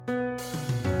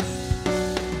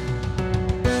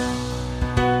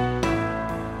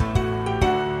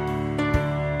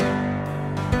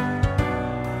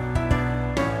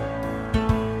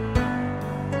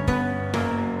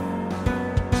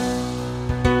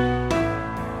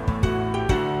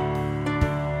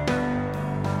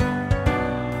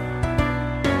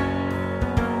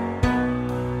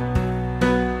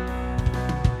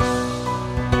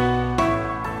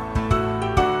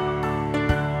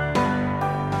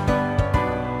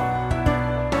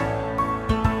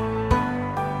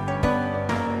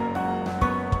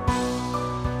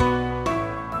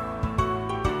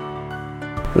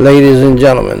Ladies and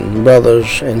gentlemen,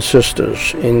 brothers and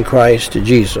sisters in Christ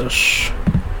Jesus,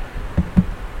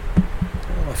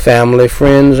 family,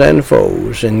 friends, and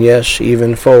foes, and yes,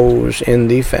 even foes in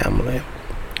the family,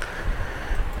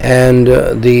 and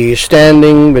the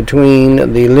standing between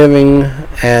the living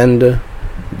and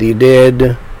the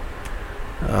dead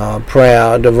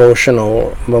prayer,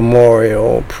 devotional,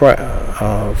 memorial,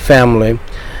 family,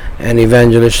 and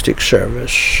evangelistic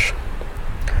service.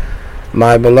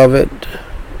 My beloved,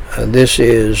 this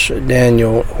is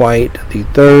Daniel White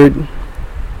III,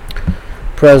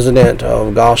 President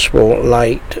of Gospel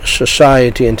Light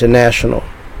Society International,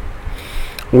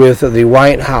 with the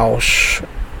White House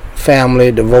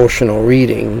Family Devotional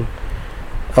reading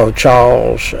of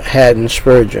Charles Haddon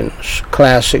Spurgeon's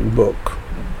classic book,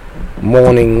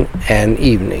 Morning and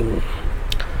Evening.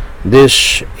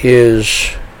 This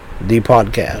is the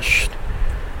podcast.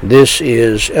 This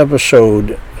is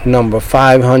episode number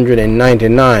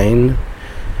 599,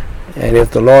 and if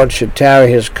the Lord should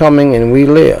tarry his coming and we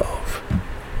live,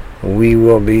 we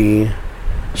will be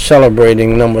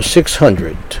celebrating number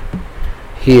 600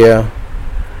 here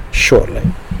shortly.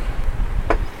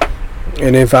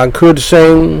 And if I could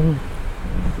sing,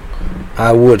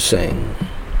 I would sing.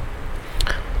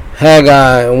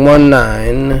 Haggai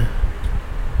 1:9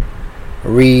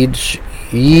 reads,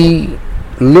 "Ye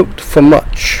looked for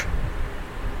much,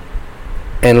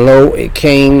 and lo, it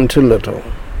came to little.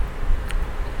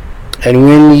 And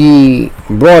when ye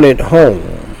brought it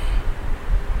home,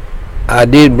 I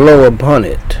did blow upon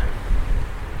it.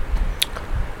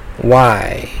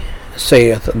 Why,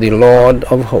 saith the Lord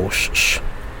of hosts,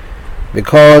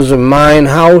 because of mine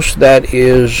house that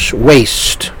is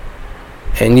waste,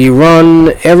 and ye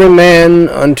run every man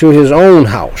unto his own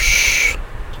house."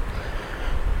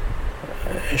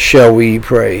 Shall we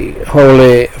pray?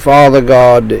 Holy Father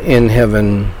God in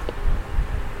heaven,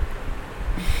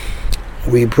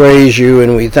 we praise you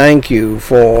and we thank you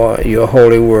for your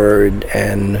holy word,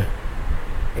 and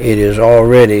it is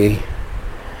already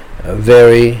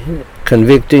very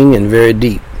convicting and very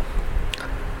deep.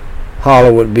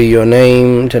 Hallowed be your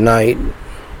name tonight.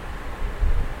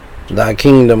 Thy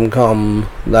kingdom come,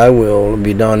 thy will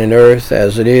be done in earth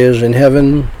as it is in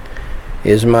heaven,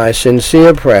 is my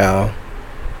sincere prayer,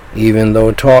 even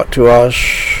though taught to us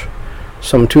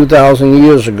some 2,000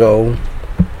 years ago.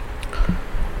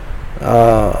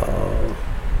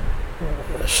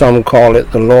 Some call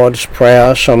it the Lord's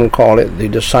Prayer, some call it the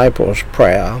Disciples'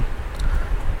 Prayer.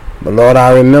 But Lord,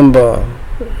 I remember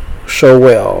so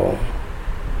well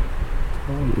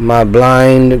my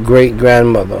blind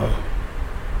great-grandmother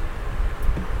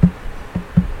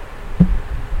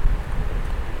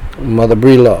Mother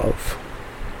Breelove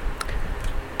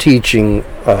teaching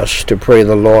us to pray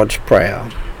the Lord's Prayer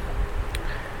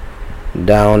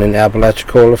down in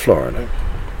Apalachicola, Florida.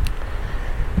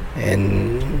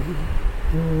 And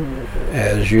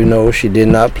as you know, she did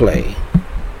not play.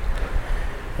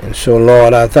 And so,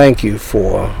 Lord, I thank you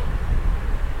for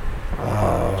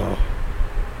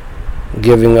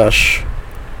giving us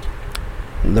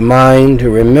the mind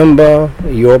to remember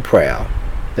your prayer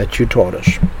that you taught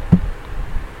us.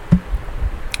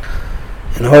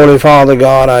 And Holy Father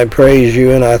God, I praise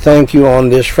you and I thank you on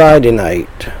this Friday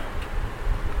night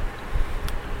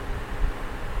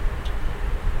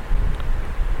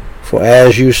for,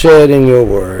 as you said in your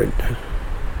word,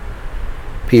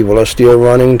 people are still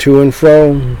running to and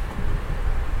fro,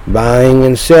 buying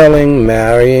and selling,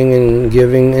 marrying and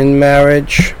giving in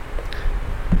marriage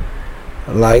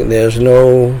like there's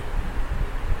no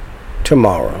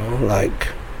tomorrow, like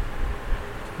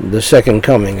the second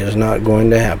coming is not going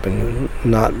to happen,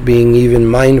 not being even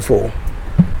mindful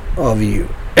of you.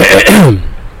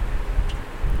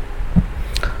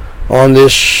 On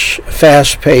this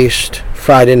fast-paced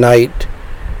Friday night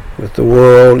with the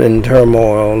world in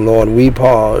turmoil, Lord, we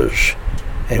pause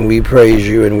and we praise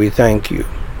you and we thank you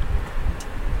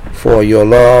for your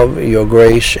love, your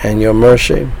grace, and your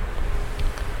mercy,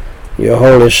 your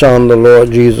Holy Son, the Lord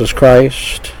Jesus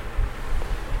Christ,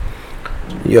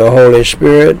 your Holy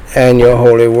Spirit, and your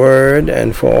Holy Word,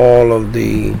 and for all of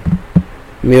the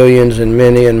millions and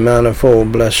many and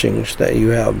manifold blessings that you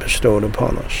have bestowed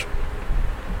upon us.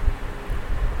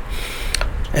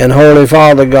 And Holy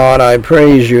Father God, I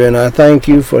praise you and I thank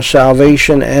you for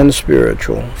salvation and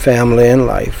spiritual, family and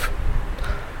life,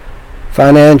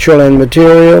 financial and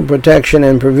material, protection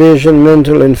and provision,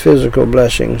 mental and physical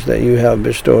blessings that you have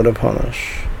bestowed upon us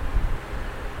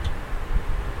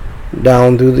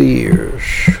down through the years.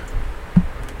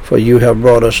 For you have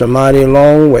brought us a mighty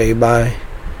long way by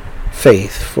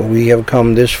faith, for we have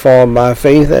come this far by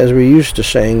faith, as we used to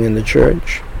sing in the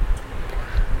church.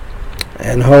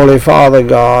 And Holy Father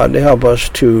God, help us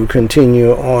to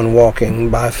continue on walking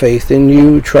by faith in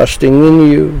you, trusting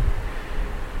in you,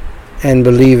 and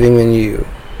believing in you.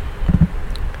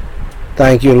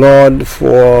 Thank you, Lord,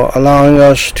 for allowing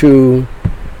us to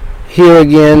hear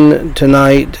again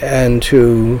tonight and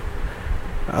to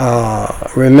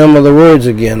remember the words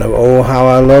again of "Oh, how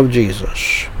I love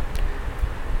Jesus."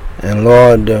 And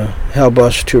Lord, help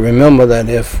us to remember that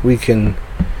if we can,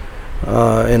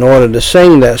 in order to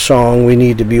sing that song, we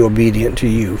need to be obedient to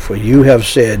you. For you have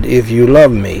said, if you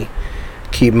love me,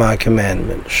 keep my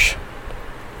commandments.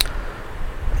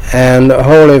 And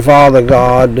Holy Father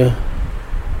God,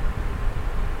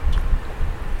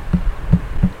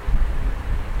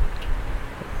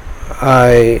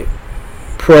 I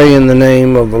pray in the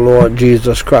name of the Lord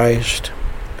Jesus Christ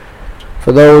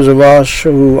for those of us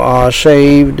who are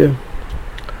saved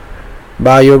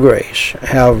by your grace.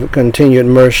 Have continued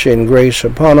mercy and grace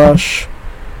upon us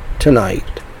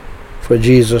tonight. For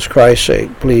Jesus Christ's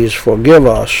sake, please forgive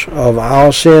us of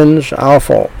our sins, our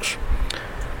faults,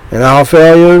 and our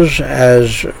failures,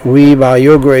 as we by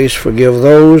your grace forgive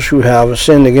those who have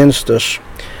sinned against us.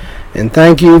 And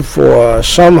thank you for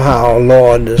somehow,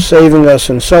 Lord, saving us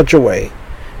in such a way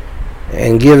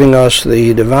and giving us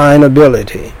the divine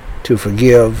ability to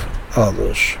forgive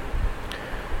others,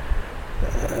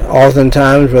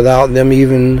 oftentimes without them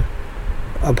even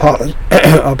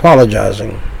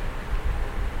apologizing.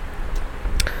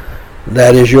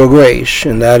 That is your grace,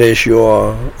 and that is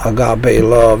your agape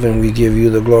love, and we give you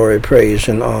the glory, praise,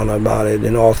 and honor about it.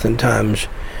 And oftentimes,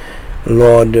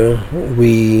 Lord,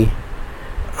 we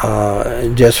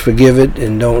just forgive it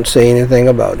and don't say anything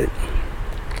about it.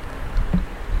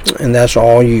 And that's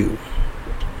all you.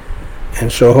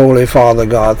 And so, Holy Father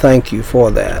God, thank you for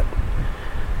that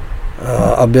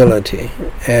ability.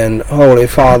 And Holy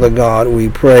Father God, we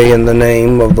pray in the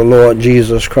name of the Lord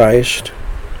Jesus Christ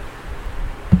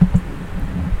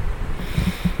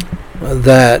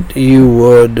that you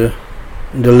would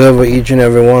deliver each and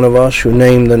every one of us who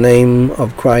name the name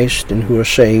of Christ and who are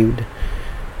saved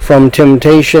from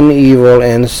temptation, evil,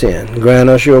 and sin. Grant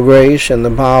us your grace and the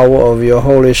power of your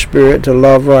Holy Spirit to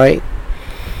love right,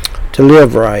 to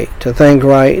live right, to think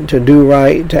right, to do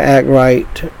right, to act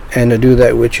right, and to do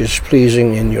that which is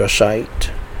pleasing in your sight.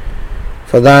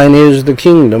 For thine is the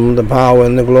kingdom, the power,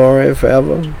 and the glory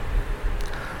forever.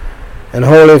 And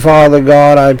Holy Father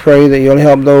God, I pray that you'll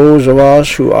help those of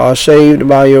us who are saved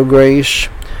by your grace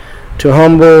to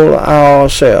humble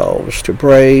ourselves, to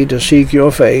pray, to seek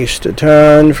your face, to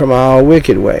turn from our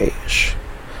wicked ways.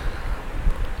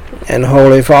 And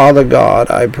Holy Father God,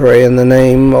 I pray in the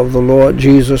name of the Lord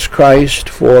Jesus Christ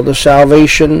for the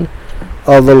salvation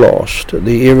of the lost,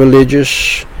 the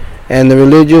irreligious, and the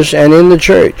religious, and in the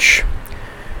church.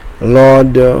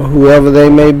 Lord, whoever they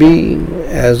may be,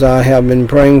 as I have been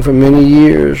praying for many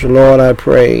years, Lord, I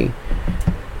pray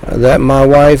that my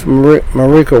wife,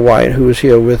 Marika White, who is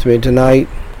here with me tonight,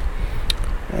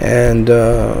 and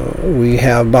we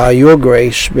have, by your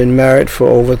grace, been married for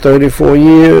over 34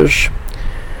 years.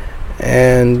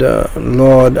 And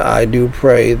Lord, I do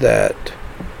pray that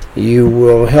you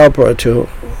will help her to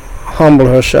humble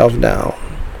herself down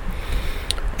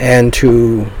and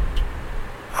to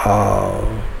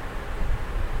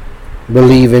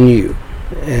believe in you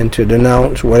and to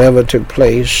denounce whatever took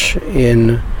place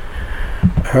in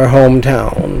her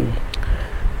hometown,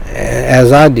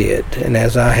 as I did and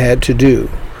as I had to do.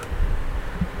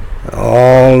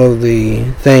 All of the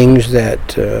things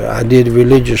that I did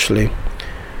religiously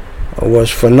was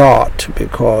for naught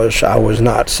because I was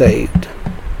not saved.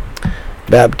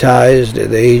 Baptized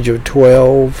at the age of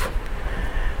 12,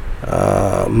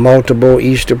 multiple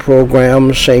Easter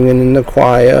programs, singing in the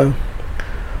choir,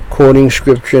 quoting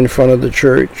scripture in front of the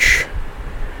church,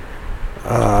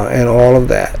 and all of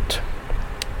that.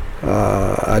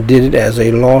 I did it as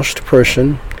a lost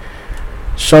person.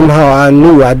 Somehow I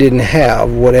knew I didn't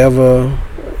have whatever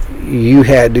you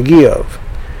had to give.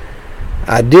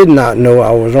 I did not know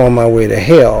I was on my way to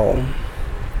hell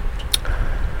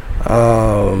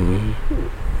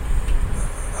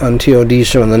until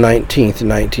December the 19th,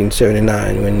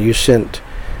 1979, when you sent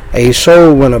a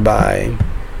soul winner by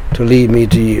to lead me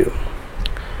to you.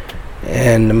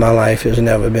 And my life has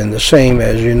never been the same,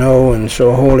 as you know. And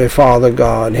so, Holy Father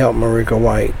God, help Marika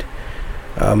White,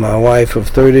 my wife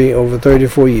of over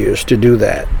 34 years, to do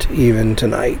that even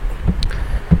tonight.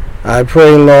 I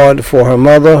pray, Lord, for her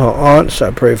mother, her aunts.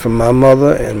 I pray for my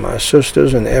mother and my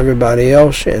sisters and everybody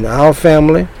else in our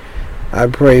family. I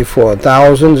pray for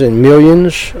thousands and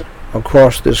millions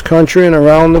across this country and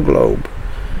around the globe,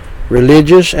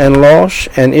 religious and lost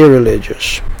and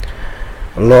irreligious.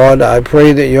 Lord, I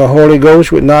pray that your Holy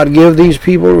Ghost would not give these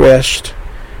people rest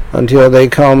until they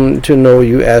come to know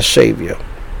you as Savior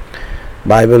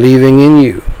by believing in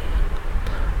you.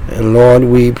 And Lord,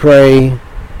 we pray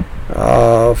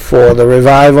for the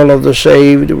revival of the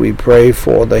saved. We pray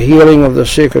for the healing of the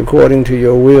sick according to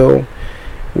your will.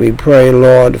 We pray,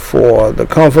 Lord, for the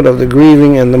comfort of the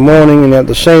grieving and the mourning, and at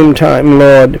the same time,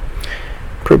 Lord,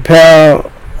 prepare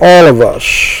all of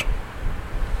us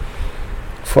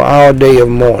for our day of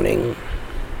mourning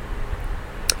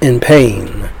and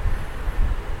pain.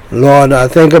 Lord, I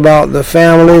think about the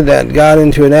family that got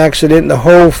into an accident. The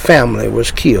whole family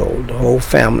was killed. The whole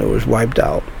family was wiped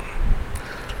out.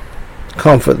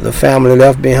 Comfort the family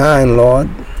left behind, Lord.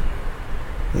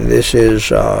 This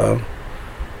is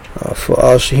for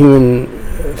us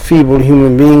feeble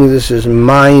human beings, this is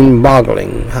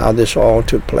mind-boggling how this all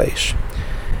took place.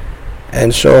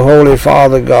 And so, Holy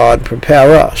Father God,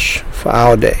 prepare us for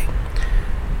our day.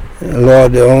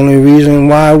 Lord, the only reason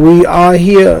why we are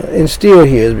here and still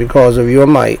here is because of your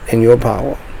might and your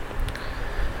power.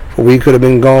 For we could have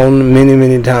been gone many,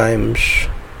 many times,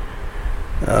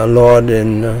 Lord,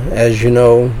 and as you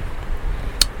know,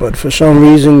 but for some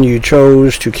reason you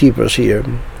chose to keep us here.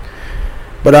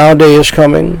 But our day is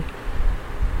coming.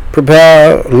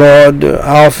 Prepare, Lord,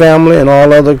 our family and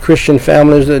all other Christian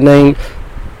families that name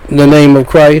the name of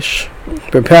Christ.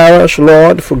 Prepare us,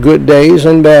 Lord, for good days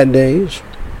and bad days.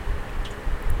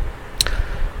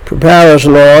 Prepare us,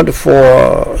 Lord,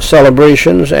 for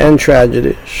celebrations and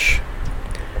tragedies.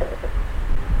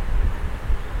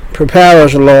 Prepare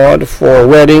us, Lord, for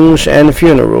weddings and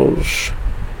funerals.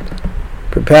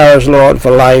 Prepare us, Lord,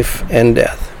 for life and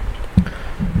death.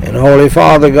 And Holy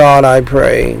Father God, I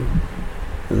pray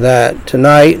that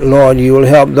tonight, Lord, you will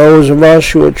help those of us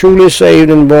who are truly saved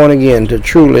and born again to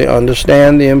truly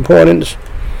understand the importance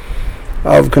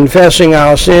of confessing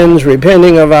our sins,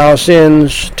 repenting of our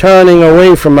sins, turning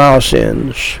away from our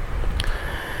sins,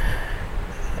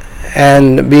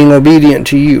 and being obedient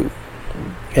to you.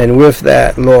 And with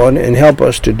that, Lord, and help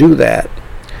us to do that.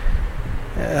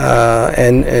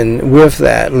 And with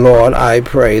that, Lord, I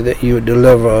pray that you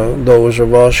deliver those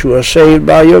of us who are saved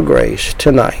by your grace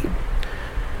tonight,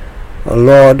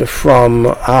 Lord, from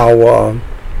our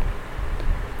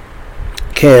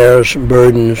cares,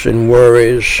 burdens, and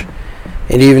worries,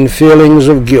 and even feelings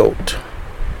of guilt,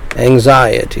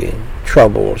 anxiety,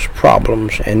 troubles,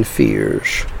 problems, and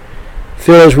fears.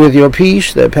 Fill us with your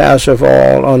peace that passeth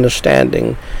all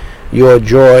understanding, your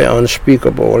joy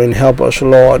unspeakable, and help us,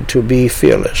 Lord, to be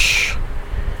fearless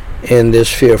in this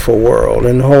fearful world.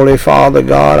 And Holy Father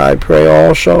God, I pray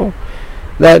also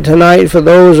that tonight for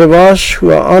those of us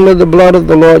who are under the blood of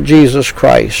the Lord Jesus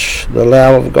Christ, the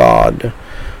Lamb of God,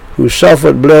 who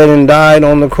suffered, bled, and died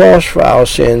on the cross for our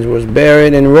sins, was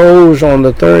buried, and rose on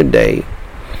the third day,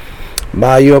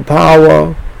 by your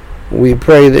power, we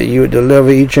pray that you would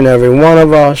deliver each and every one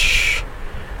of us,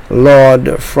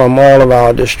 Lord, from all of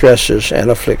our distresses and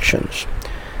afflictions,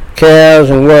 cares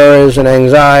and worries and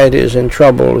anxieties and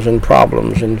troubles and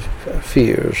problems and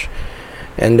fears,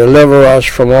 and deliver us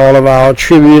from all of our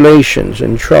tribulations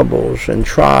and troubles and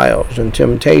trials and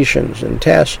temptations and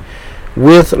tests,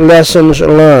 with lessons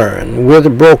learned,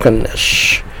 with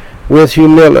brokenness, with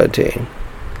humility,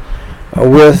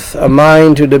 with a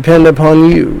mind to depend upon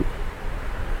you,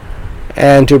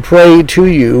 and to pray to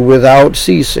you without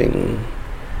ceasing,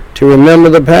 to remember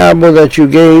the parable that you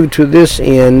gave to this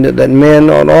end, that men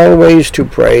ought always to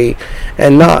pray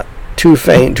and not to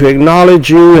faint, to acknowledge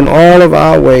you in all of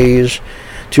our ways,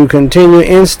 to continue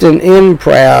instant in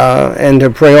prayer, and to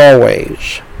pray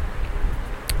always.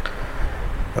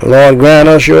 Lord, grant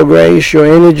us your grace, your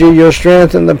energy, your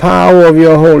strength, and the power of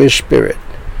your Holy Spirit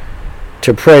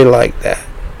to pray like that,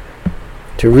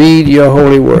 to read your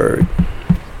holy word,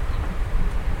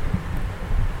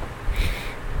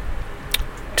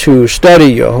 to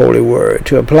study your holy word,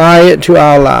 to apply it to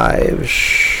our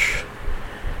lives,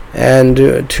 and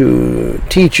to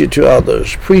teach it to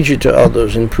others, preach it to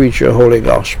others, and preach your holy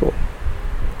gospel.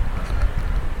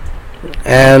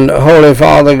 And Holy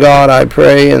Father God, I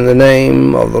pray in the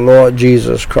name of the Lord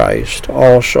Jesus Christ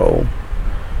also,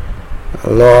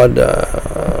 Lord,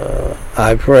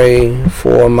 I pray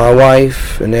for my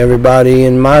wife and everybody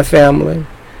in my family.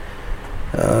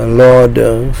 Lord,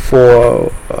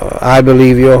 for I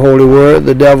believe your holy word,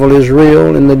 the devil is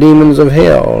real and the demons of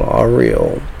hell are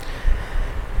real.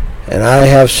 And I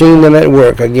have seen them at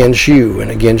work against you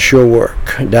and against your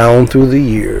work down through the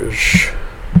years.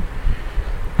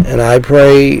 And I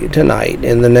pray tonight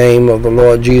in the name of the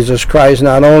Lord Jesus Christ,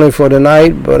 not only for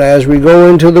tonight, but as we go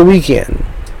into the weekend,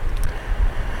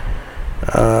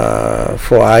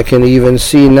 For I can even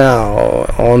see now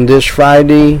on this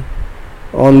Friday,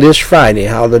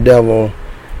 how the devil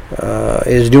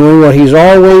is doing what he's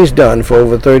always done for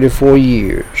over 34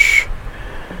 years.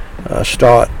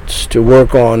 Starts to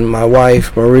work on my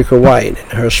wife, Marika White,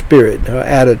 and her spirit, her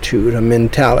attitude, her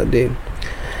mentality.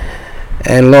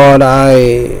 And Lord,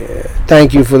 I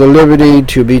thank you for the liberty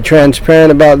to be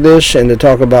transparent about this and to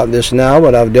talk about this now,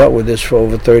 but I've dealt with this for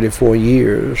over 34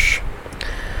 years.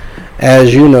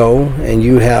 As you know, and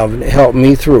you have helped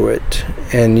me through it,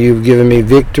 and you've given me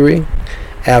victory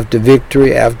after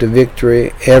victory after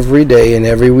victory every day and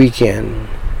every weekend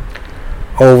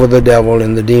over the devil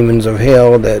and the demons of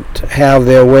hell that have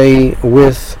their way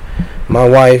with my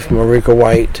wife, Marika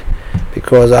White,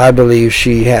 because I believe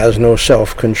she has no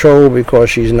self-control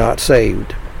because she's not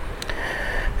saved.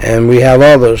 And we have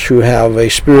others who have a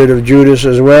spirit of Judas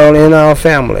as well in our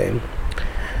family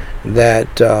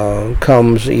that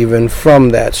comes even from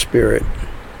that spirit.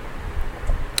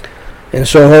 And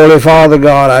so, Holy Father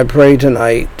God, I pray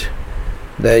tonight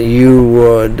that you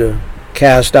would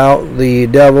cast out the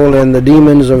devil and the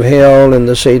demons of hell and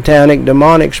the satanic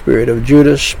demonic spirit of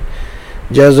Judas,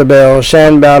 Jezebel,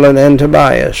 Sanballat, and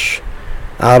Tobias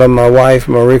out of my wife,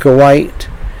 Marika White,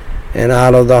 and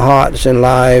out of the hearts and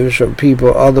lives of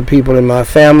other people in my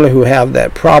family who have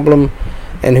that problem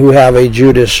and who have a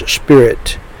Judas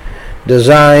spirit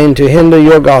designed to hinder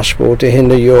your gospel, to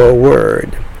hinder your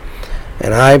word.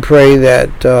 And I pray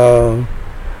that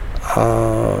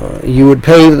you would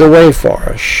pave the way for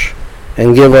us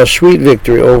and give us sweet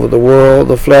victory over the world,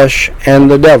 the flesh,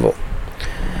 and the devil.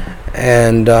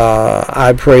 And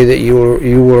I pray that you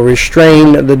will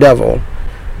restrain the devil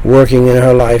working in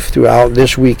her life throughout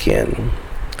this weekend.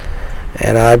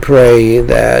 And I pray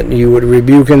that you would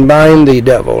rebuke and bind the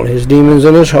devil, his demons,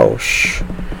 and his hosts,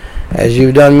 as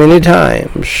you've done many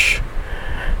times,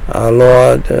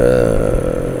 Lord,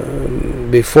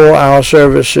 before our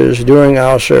services, during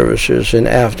our services, and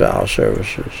after our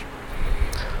services.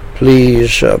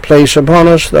 Please place upon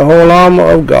us the whole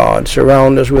armor of God.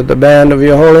 Surround us with the band of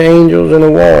your holy angels and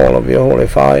a wall of your holy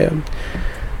fire.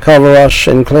 Cover us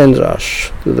and cleanse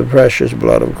us through the precious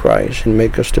blood of Christ, and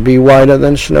make us to be whiter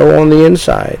than snow on the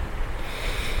inside.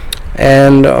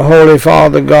 And Holy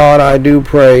Father God, I do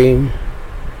pray,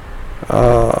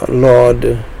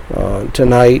 Lord,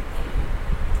 tonight,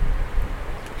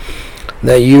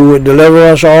 that you would deliver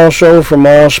us also from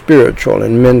all spiritual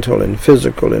and mental and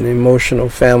physical and emotional,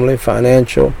 family,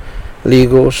 financial,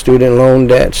 legal, student loan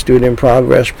debt, student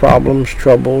progress problems,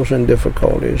 troubles, and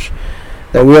difficulties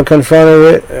that we're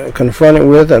confronted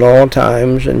with at all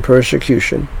times in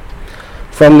persecution.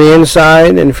 From the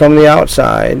inside and from the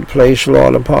outside, place,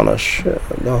 Lord, upon us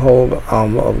the whole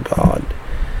armor of God.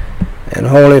 And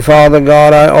Holy Father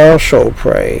God, I also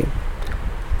pray,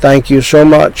 thank you so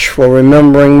much for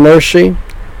remembering mercy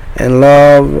and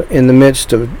love in the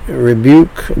midst of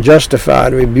rebuke,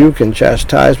 justified rebuke and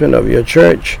chastisement of your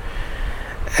church,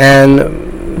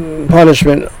 and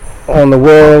punishment on the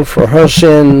world for her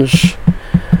sins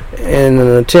in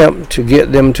an attempt to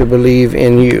get them to believe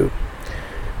in you.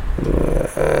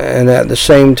 And at the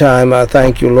same time, I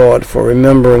thank you, Lord, for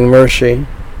remembering mercy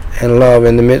and love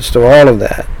in the midst of all of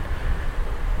that.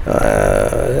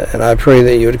 And I pray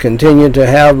that you would continue to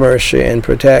have mercy and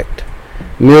protect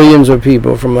millions of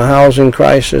people from a housing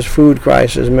crisis, food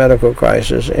crisis, medical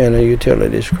crisis, and a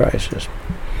utilities crisis.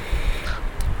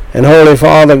 And Holy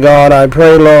Father God, I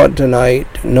pray, Lord, tonight,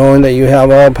 knowing that you have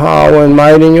all power and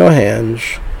might in your hands,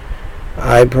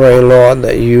 I pray, Lord,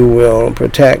 that you will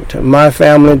protect my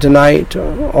family tonight,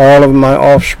 all of my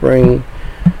offspring,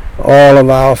 all of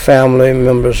our family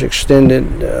members extended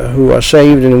who are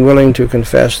saved and willing to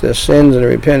confess their sins and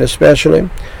repent, especially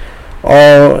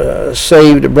all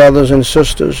saved brothers and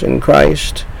sisters in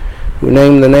Christ who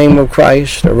name the name of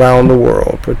Christ around the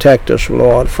world. Protect us,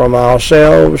 Lord, from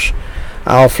ourselves,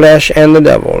 our flesh, and the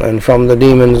devil, and from the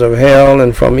demons of hell,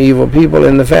 and from evil people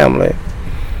in the family,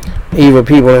 evil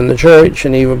people in the church,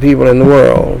 and evil people in the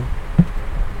world.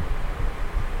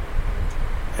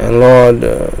 And Lord,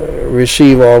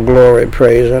 receive all glory,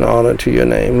 praise, and honor to your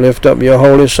name. Lift up your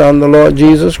holy Son, the Lord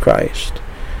Jesus Christ,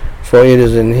 for it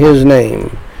is in his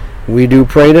name we do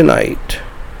pray tonight.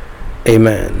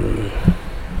 Amen.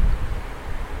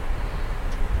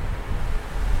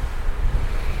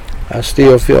 I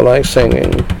still feel like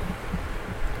singing,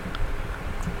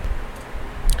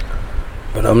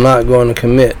 but I'm not going to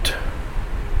commit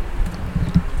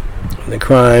the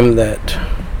crime that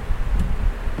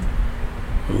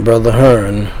Brother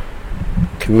Hearn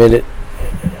committed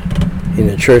in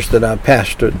the church that I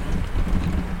pastored,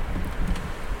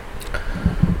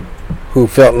 who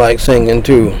felt like singing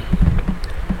too.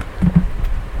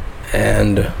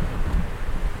 and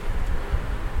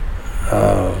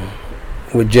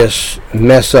would just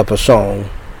mess up a song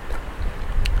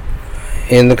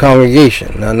in the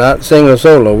congregation. Now, not sing a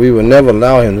solo. We would never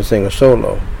allow him to sing a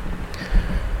solo.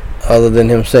 Other than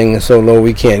him singing so low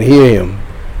we can't hear him.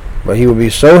 But he would be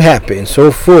so happy and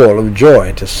so full of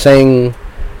joy to sing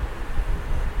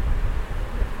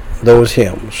those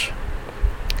hymns.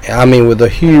 I mean, with a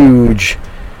huge,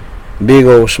 big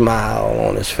old smile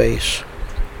on his face.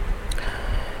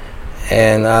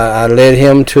 And I led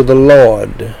him to the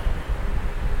Lord,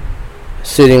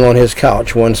 sitting on his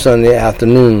couch one Sunday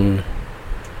afternoon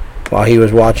while he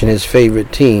was watching his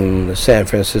favorite team, the San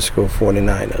Francisco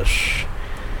 49ers.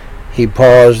 He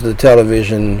paused the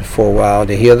television for a while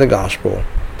to hear the gospel,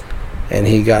 and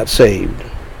he got saved,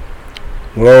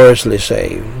 gloriously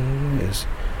saved. His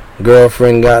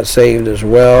girlfriend got saved as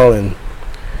well, and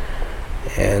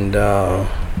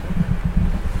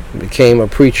became a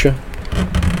preacher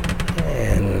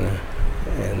and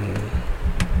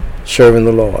serving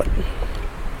the Lord.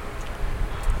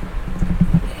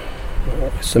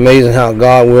 It's amazing how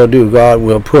God will do. God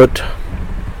will put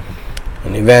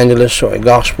an evangelist or a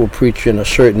gospel preacher in a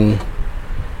certain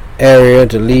area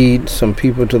to lead some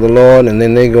people to the Lord, and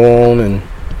then they go on and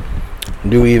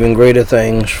do even greater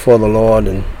things for the Lord,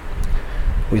 and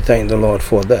we thank the Lord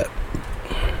for that.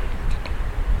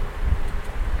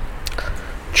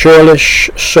 Churlish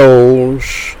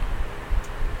souls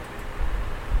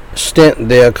stint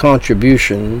their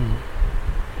contributions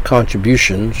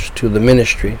to the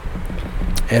ministry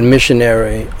and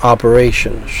missionary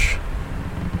operations,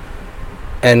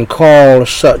 and call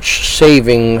such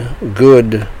saving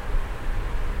good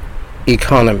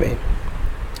economy.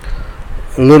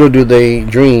 Little do they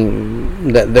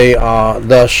dream that they are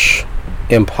thus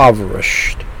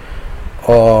impoverished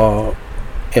or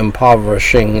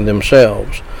impoverishing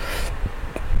themselves.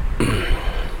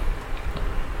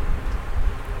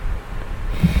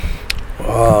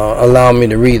 Allow me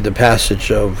to read the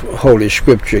passage of Holy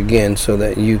Scripture again so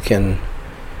that you can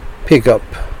pick up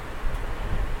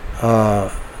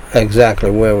exactly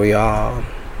where we are.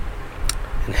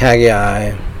 In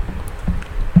Haggai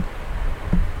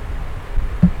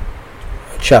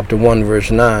chapter 1 verse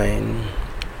 9,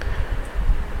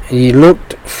 ye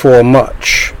looked for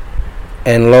much,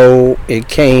 and lo, it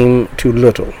came to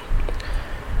little.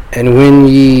 And when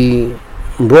ye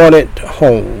brought it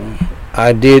home,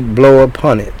 I did blow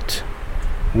upon it.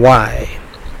 Why,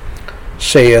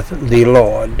 saith the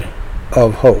Lord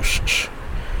of hosts?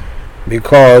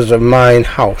 Because of mine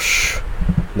house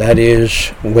that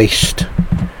is waste,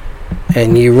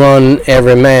 and ye run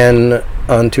every man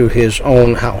unto his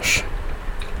own house.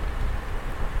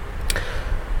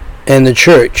 And the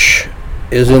church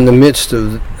is in the midst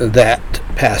of that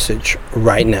passage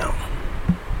right now.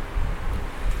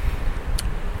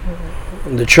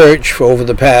 The church, for over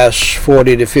the past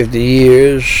 40 to 50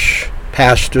 years,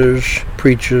 pastors,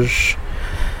 preachers,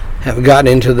 have gotten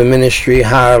into the ministry,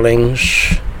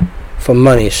 hirelings, for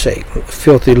money's sake,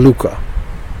 filthy lucre,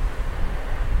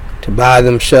 to buy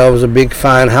themselves a big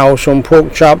fine house on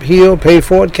Pork Chop Hill, pay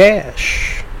for it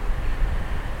cash,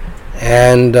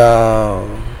 and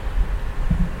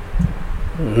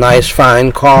nice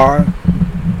fine car,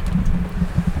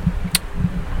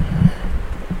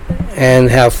 and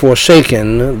have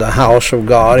forsaken the house of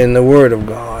God and the Word of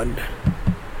God.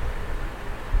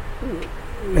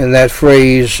 And that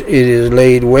phrase, it is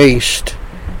laid waste,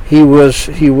 he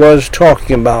was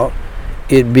talking about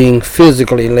it being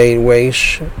physically laid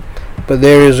waste, but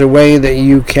there is a way that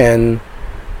you can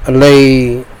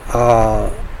lay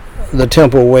the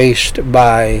temple waste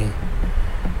by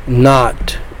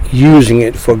not using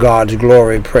it for God's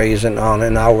glory, praise, and honor.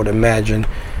 And I would imagine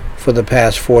for the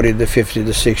past 40 to 50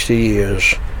 to 60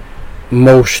 years,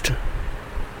 most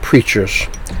preachers,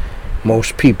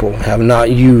 most people have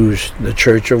not used the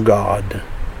church of God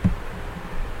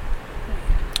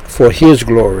for His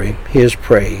glory, His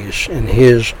praise, and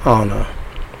His honor.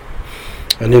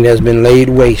 And it has been laid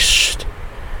waste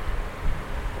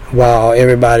while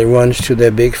everybody runs to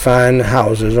their big fine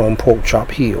houses on Pork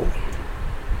Chop Hill.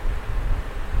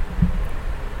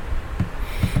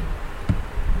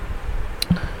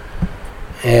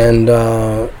 And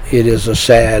it is a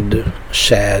sad,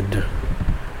 sad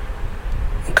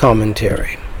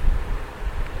commentary.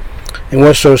 And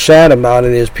what's so sad about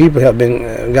it is people have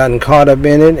been gotten caught up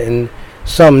in it, and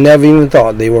some never even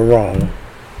thought they were wrong.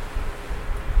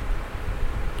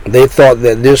 They thought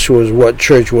that this was what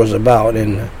church was about,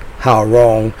 and how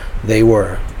wrong they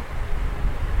were.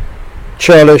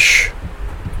 Churlish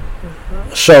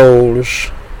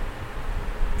souls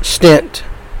stint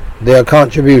their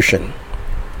contribution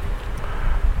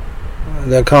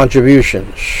their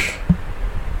contributions.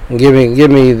 Give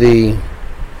me the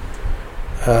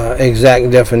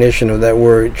exact definition of that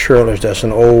word churlish. That's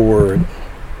an old word.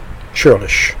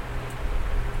 Churlish.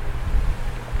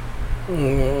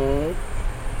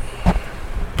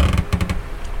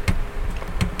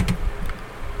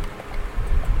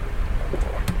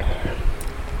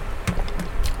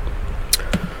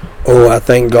 Oh, I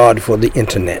thank God for the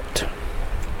internet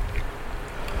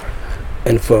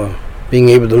and for being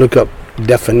able to look up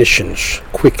definitions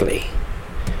quickly.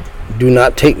 Do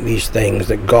not take these things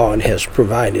that God has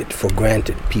provided for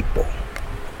granted, people.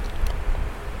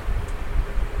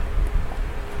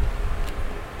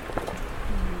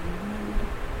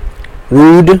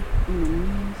 Rude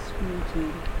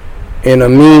in a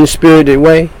mean-spirited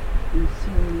way.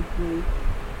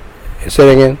 Say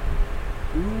it again.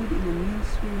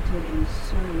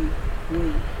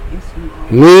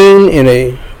 Mean in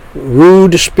a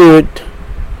rude spirit,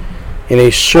 in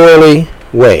a surly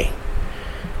way.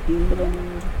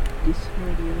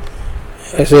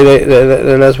 I say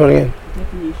the last one again.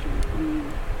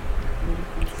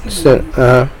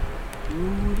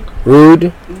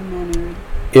 Rude,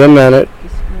 ill-mannered,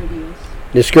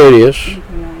 discourteous,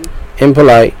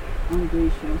 impolite,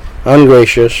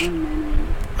 ungracious,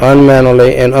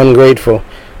 unmannerly, and ungrateful.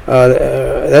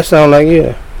 That sounds like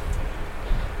you.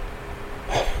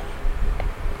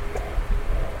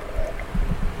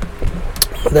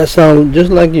 That sounds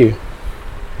just like you.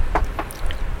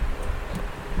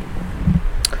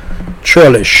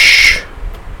 Churlish.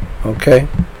 Okay.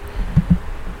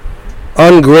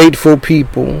 Ungrateful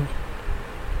people.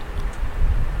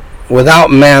 Without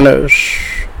manners.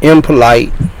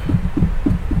 Impolite.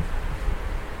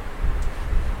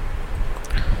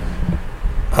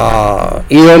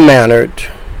 Ill-mannered.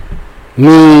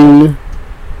 Mean.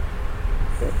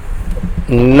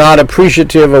 Not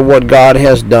appreciative of what God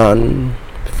has done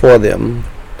for them.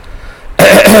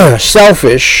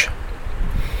 Selfish,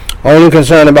 only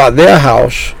concerned about their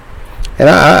house. And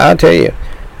I tell you,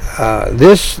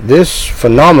 this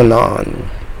phenomenon,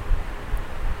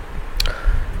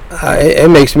 it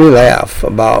makes me laugh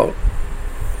about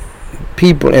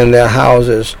people in their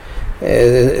houses.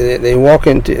 They walk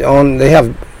they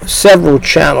have several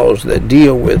channels that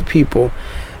deal with people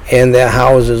in their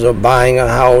houses, or buying a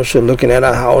house, or looking at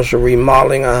a house, or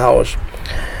remodeling a house.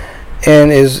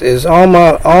 And is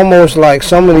almost like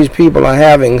some of these people are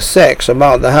having sex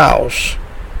about the house.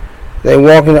 They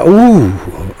walk in,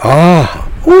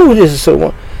 this is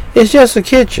so. It's just a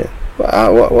kitchen.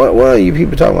 What are you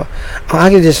people talking about? I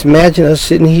can just imagine us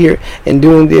sitting here and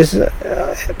doing this.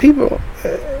 People,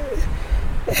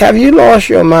 have you lost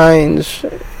your minds?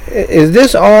 Is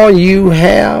this all you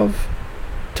have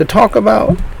to talk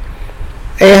about?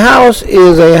 A house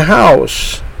is a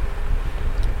house.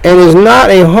 And is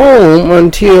not a home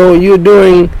until you're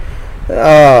doing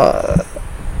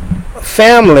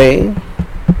family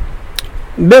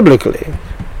biblically,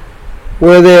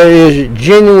 where there is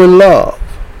genuine love.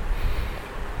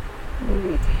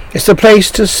 It's a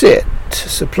place to sit.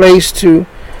 It's a place to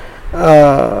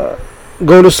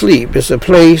go to sleep. It's a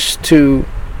place to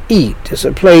eat. It's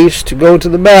a place to go to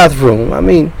the bathroom. I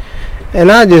mean, and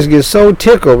I just get so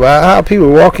tickled by how people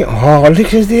walking. Oh,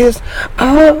 look at this.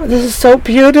 Oh, this is so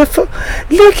beautiful.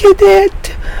 Look at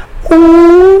that.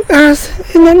 Oh,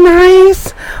 isn't that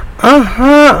nice?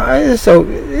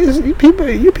 You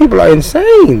people are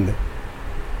insane.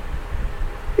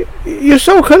 You're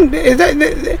so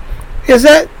is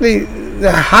that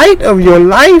the height of your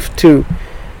life to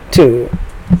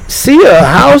see a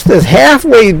house that's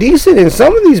halfway decent? And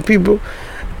some of these people,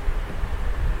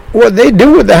 what they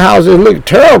do with the houses look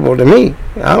terrible to me.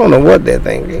 I don't know what they're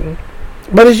thinking.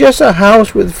 But it's just a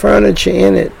house with furniture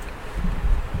in it.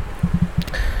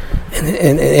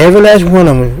 And every last one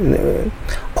of them.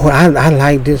 Oh, I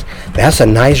like this. That's a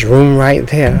nice room right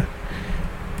there.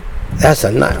 That's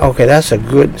a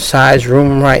good size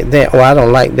room right there. Oh, I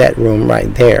don't like that room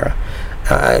right there.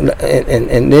 And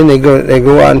then they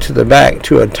go out into the back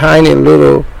to a tiny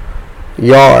little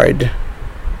yard.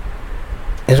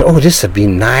 And oh, this would be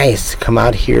nice to come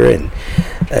out here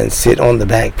and sit on the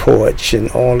back porch and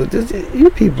all of this.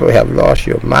 You people have lost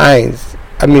your minds.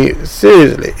 I mean,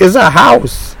 seriously, it's a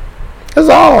house. That's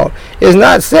all. It's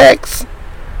not sex.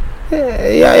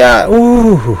 Yeah.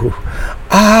 Ooh.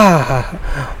 Oh.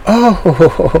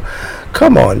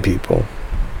 Come on, people.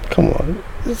 Come on.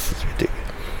 This is ridiculous.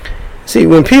 See,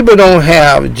 when people don't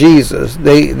have Jesus,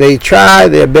 they try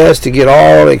their best to get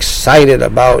all excited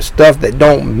about stuff that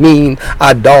don't mean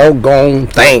a doggone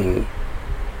thing.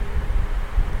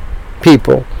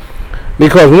 People.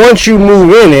 Because once you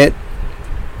move in it,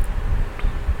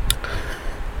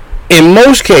 in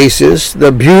most cases,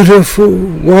 the beautiful,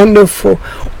 wonderful,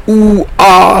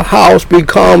 ooh-ah house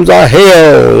becomes a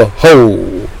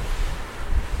hell-hole.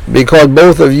 Because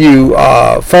both of you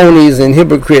are phonies and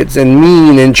hypocrites and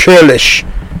mean and churlish.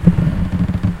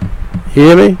 You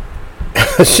hear me?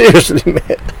 Seriously,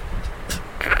 man.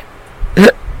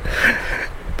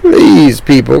 Please,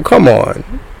 people, come on.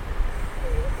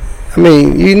 I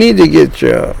mean, you need to get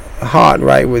your heart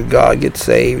right with God. Get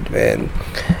saved, man.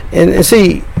 And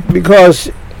see, because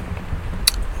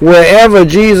wherever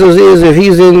Jesus is, if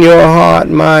he's in your heart,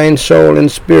 mind, soul, and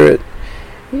spirit,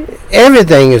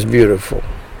 everything is beautiful.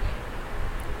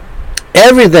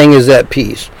 Everything is at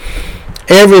peace.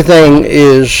 Everything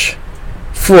is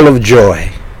full of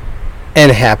joy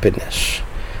and happiness.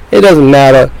 It doesn't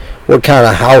matter what kind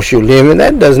of house you live in.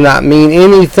 That does not mean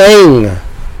anything.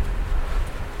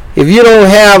 If you don't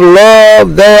have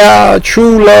love there,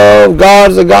 true love,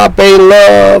 God's agape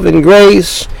love and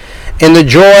grace, and the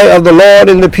joy of the Lord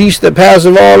and the peace that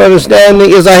passes all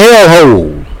understanding, is a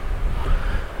hellhole.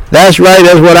 That's right,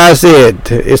 that's what I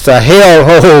said. It's a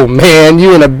hellhole, man.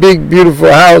 You in a big, beautiful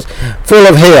house full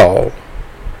of hell.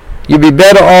 You'd be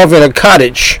better off in a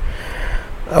cottage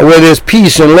where there's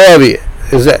peace and love.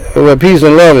 Is that where peace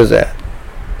and love is at?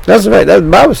 That's right. That's the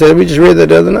Bible said. We just read that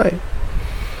the other night.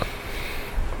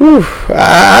 Whew.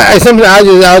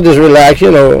 Sometimes I'll just relax.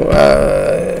 You know,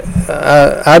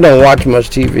 I don't watch much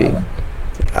TV.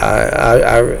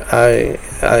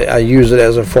 I use it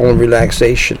as a form of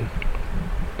relaxation.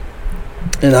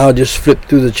 And I'll just flip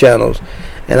through the channels,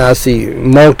 and I see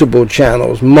multiple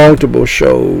channels, multiple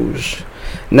shows.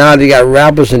 Now they got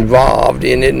rappers involved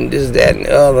in it, and this, that, and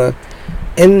the other.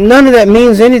 And none of that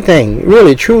means anything,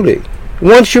 really, truly.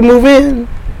 Once you move in,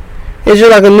 it's just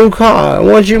like a new car.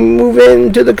 Once you move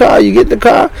into the car, you get the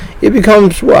car, it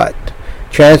becomes what?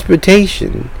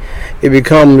 Transportation. It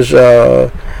becomes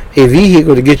a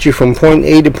vehicle to get you from point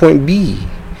A to point B.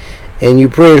 And you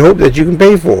pray and hope that you can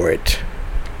pay for it.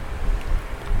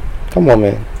 Come on,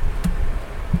 man.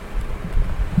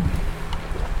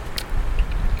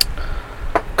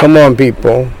 Come on,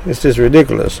 people. It's just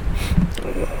ridiculous.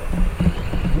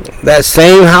 That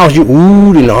same house you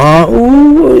ooh and ah,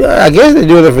 ooh. I guess they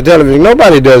do it for television.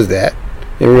 Nobody does that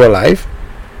in real life.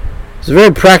 It's a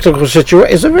very practical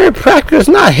situation. It's a very practical. It's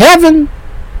not heaven.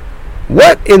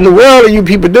 What in the world are you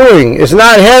people doing? It's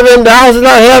not heaven. The house is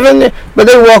not heaven. But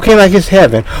they walk in like it's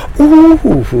heaven.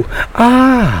 Ooh,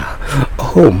 ah,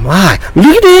 oh my.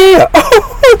 Look there.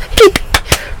 Oh,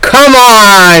 come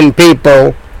on,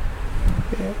 people.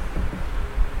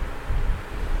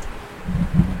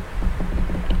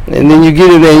 And then you get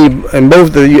in there and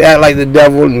both of you act like the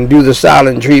devil and do the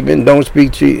silent treatment. Don't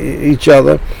speak to each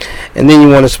other. And then you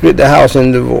want to split the house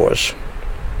and divorce.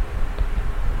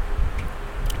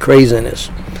 Craziness.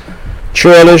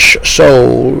 Churlish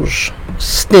souls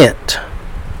stint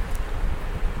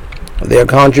their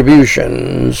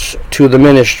contributions to the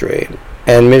ministry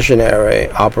and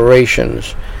missionary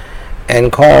operations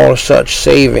and call such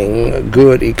saving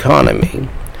good economy.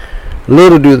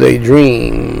 Little do they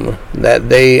dream that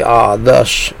they are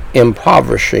thus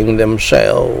impoverishing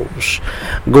themselves.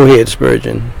 Go ahead,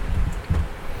 Spurgeon.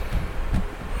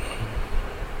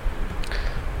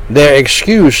 Their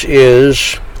excuse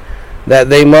is that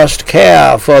they must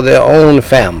care for their own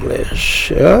families.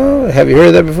 Have you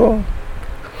heard that before?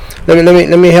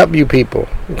 Let me help you people,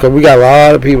 because we got a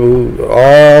lot of people who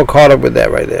are all caught up with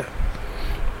that right there.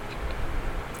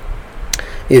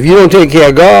 If you don't take care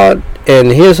of God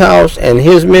and his house and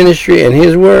his ministry and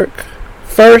his work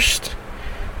first,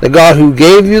 the God who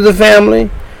gave you the family,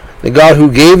 the God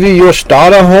who gave you your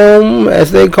starter home,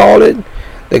 as they call it,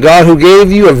 the God who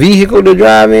gave you a vehicle to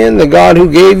drive in, the God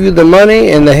who gave you the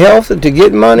money and the health to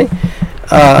get money,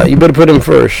 you better put him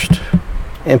first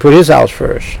and put his house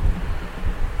first.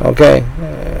 Okay?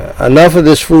 Enough of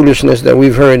this foolishness that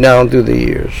we've heard down through the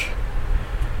years.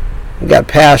 We got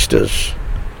pastors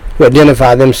who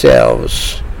identify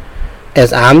themselves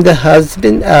as I'm the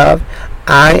husband of,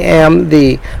 I am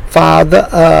the father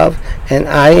of, and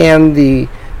I am the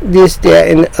this, that,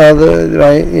 and the other,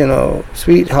 right? You know,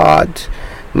 sweetheart,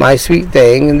 my sweet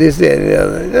thing, and this, that, and the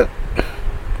other.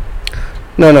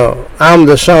 No. I'm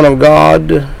the Son of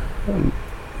God,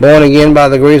 born again by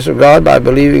the grace of God, by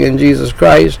believing in Jesus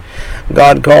Christ.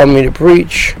 God called me to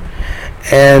preach,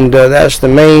 and that's the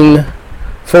main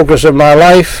focus of my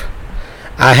life.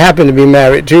 I happen to be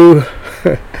married too,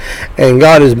 and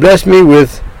God has blessed me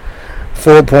with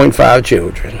 4.5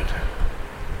 children.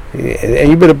 And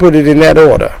you better put it in that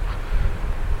order.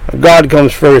 God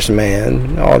comes first,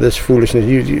 man. All this foolishness,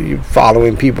 you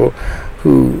following people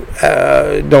who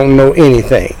don't know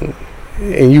anything.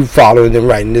 and you following them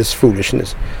right in this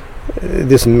foolishness,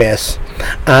 this mess.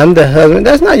 I'm the husband.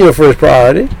 That's not your first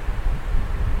priority.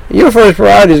 Your first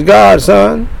priority is God,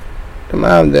 son.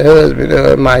 I'm the husband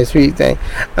of my sweet thing.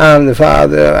 I'm the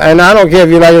father. And I don't care if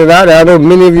you like it or not. I know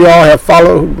many of you all have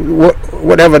followed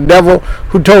whatever devil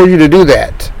who told you to do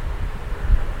that.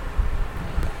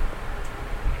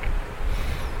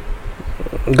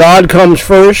 God comes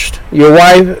first. Your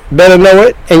wife better know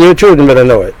it, and your children better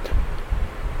know it.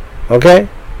 Okay?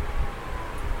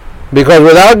 Because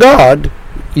without God,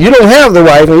 you don't have the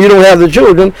wife and you don't have the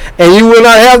children, and you will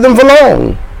not have them for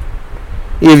long.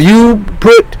 If you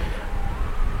put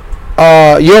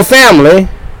your family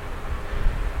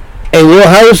and your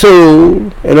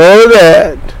household and all of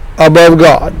that above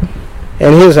God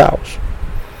and His house,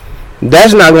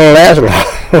 that's not going to last long.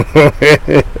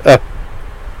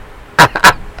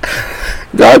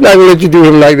 God's not going to let you do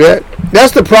Him like that.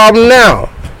 That's the problem now.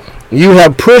 You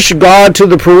have pushed God to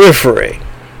the periphery.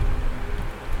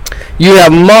 You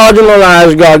have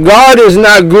marginalized God. God is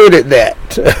not good at that.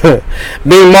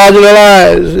 Being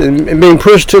marginalized and being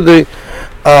pushed to the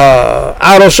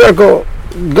outer circle.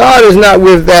 God is not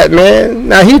with that, man.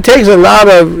 Now, He takes a lot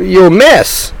of your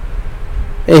mess.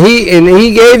 And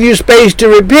He gave you space to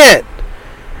repent.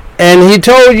 And He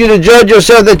told you to judge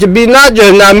yourself that you be not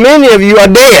judged. Now, many of you are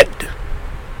dead.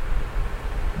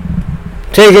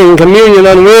 Taking communion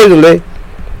unworthily.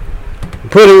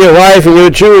 Putting your wife and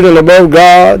your children above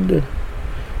God.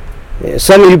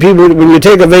 Some of you people, when you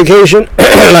take a vacation,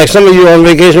 like some of you are on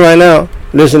vacation right now,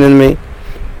 listening to me.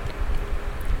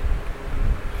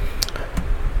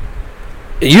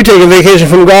 You take a vacation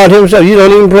from God Himself. You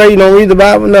don't even pray. You don't read the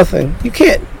Bible. Nothing. You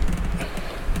can't.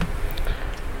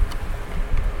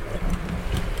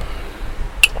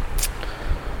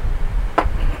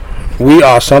 We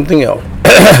are something else.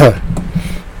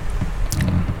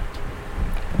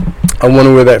 I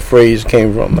wonder where that phrase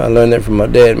came from. I learned that from my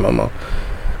dad and my mom.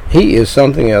 He is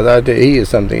something else. I tell you, he is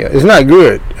something else. It's not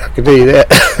good. I can tell you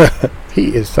that.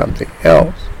 He is something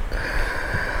else.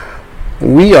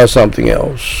 We are something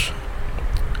else.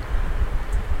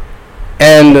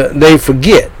 And they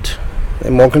forget.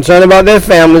 They're more concerned about their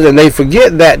families, and they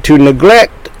forget that to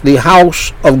neglect the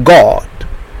house of God,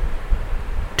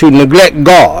 to neglect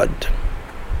God,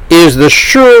 is the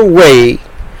sure way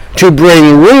to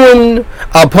bring ruin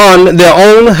upon their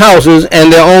own houses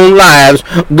and their own lives.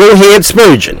 Go ahead,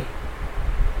 Spurgeon.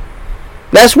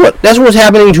 That's what's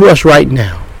happening to us right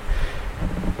now.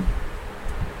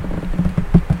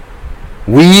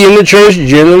 We in the church,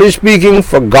 generally speaking,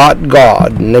 forgot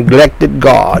God, neglected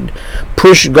God,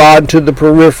 pushed God to the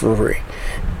periphery.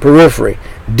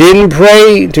 Didn't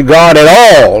pray to God at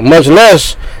all, much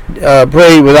less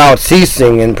prayed without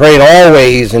ceasing, and prayed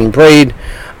always, and prayed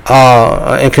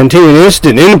and continued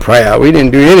instant in prayer. We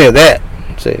didn't do any of that.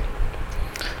 See,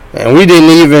 and we didn't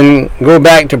even go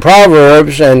back to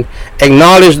Proverbs and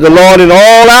acknowledge the Lord in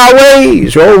all our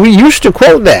ways. Oh, we used to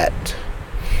quote that.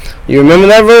 You remember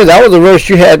that verse? That was a verse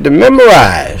you had to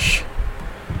memorize.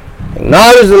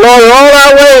 Acknowledge the Lord in all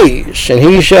our ways, and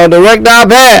He shall direct our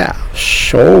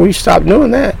paths. Oh, we stopped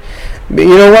doing that. But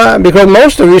you know why? Because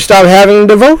most of you stopped having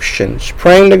devotions,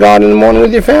 praying to God in the morning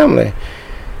with your family.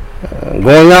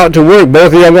 Going out to work,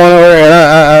 both of you are going to work, and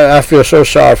I feel so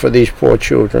sorry for these poor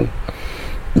children.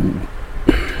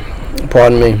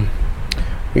 Pardon me.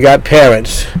 We got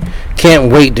parents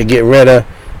can't wait to get rid of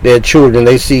their children.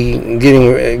 They see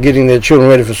getting their children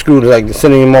ready for school, like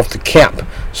sending them off to camp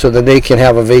so that they can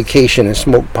have a vacation and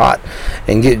smoke pot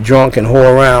and get drunk and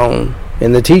whore around.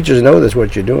 And the teachers know that's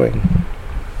what you're doing.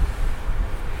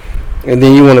 And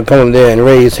then you want to come there and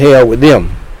raise hell with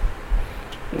them.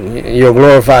 You're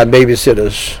glorified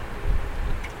babysitters.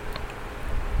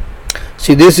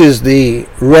 See, this is the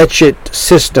wretched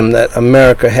system that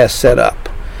America has set up.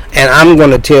 And I'm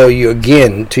going to tell you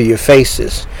again to your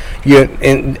faces. You're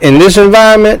in this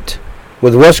environment,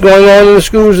 with what's going on in the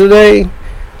schools today,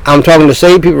 I'm talking to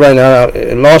saved people right now.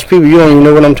 Lost people, you don't even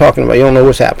know what I'm talking about. You don't know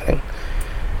what's happening.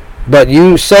 But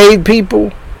you saved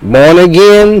people, born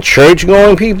again,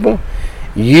 church-going people,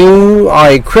 you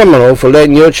are a criminal for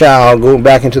letting your child go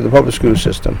back into the public school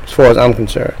system, as far as I'm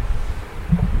concerned.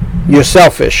 You're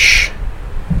selfish.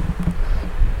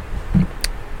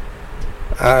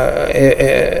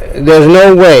 There's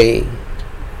no way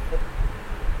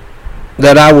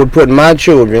that I would put my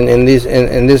children in this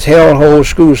hellhole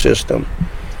school system.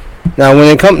 Now, when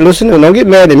they come, listen, don't get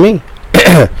mad at me.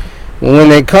 When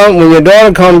your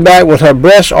daughter comes back with her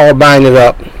breasts all binded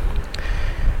up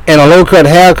and a low-cut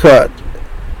haircut,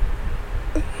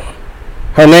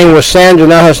 her name was Sandra,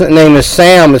 now her name is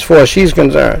Sam, as far as she's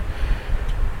concerned.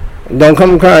 Don't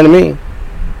come crying to me.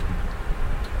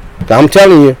 I'm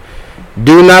telling you,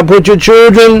 do not put your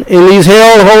children in these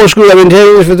hellhole schools. I've been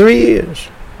telling you this for 3 years.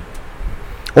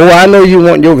 Oh, I know you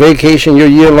want your vacation, your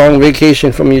year-long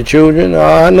vacation from your children.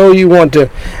 I know you want to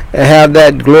have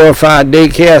that glorified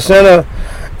daycare center,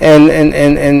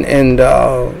 and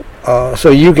so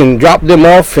you can drop them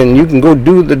off and you can go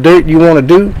do the dirt you want to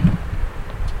do.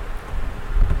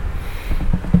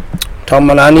 Talking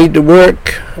about I need to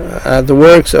work, I have to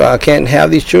work, so I can't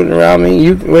have these children around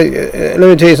me. Wait, let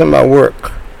me tell you something about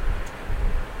work.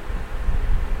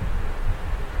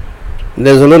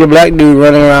 There's a little black dude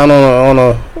running around on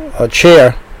a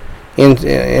chair,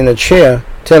 in a chair,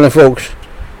 telling folks,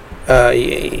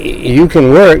 you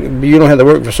can work, but you don't have to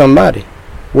work for somebody.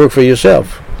 Work for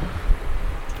yourself.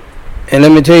 And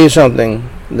let me tell you something.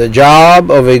 The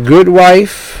job of a good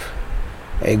wife,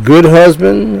 a good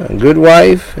husband, a good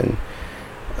wife, and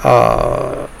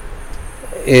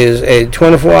is a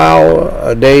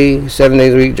 24-hour-a-day, 7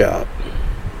 days a week job,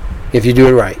 if you do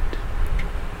it right.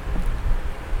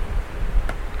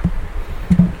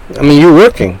 I mean, you're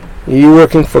working. You're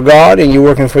working for God and you're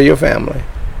working for your family.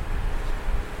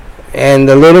 And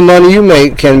the little money you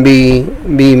make can be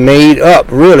made up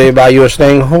really by your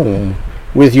staying home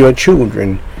with your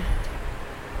children.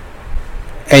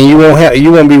 And you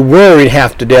won't be worried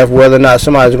half to death whether or not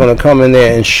somebody's going to come in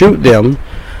there and shoot them,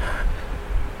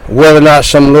 whether or not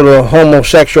some little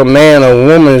homosexual man or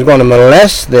woman is going to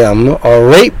molest them or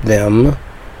rape them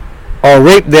or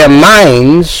rape their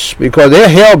minds, because they're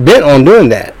hell-bent on doing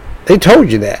that. They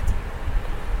told you that.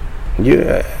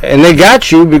 And they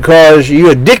got you because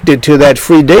you're addicted to that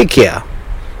free daycare.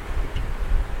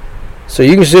 So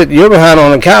you can sit your behind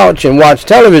on the couch and watch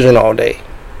television all day.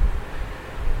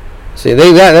 See,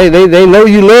 they know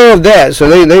you love that, so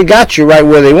they got you right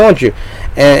where they want you,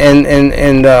 and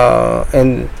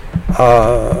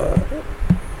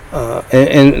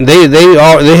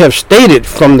they have stated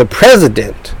from the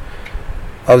president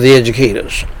of the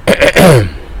educators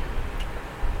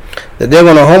that they're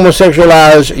going to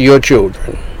homosexualize your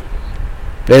children.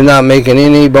 They're not making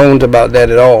any bones about that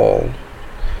at all.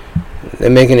 They're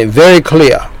making it very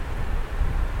clear.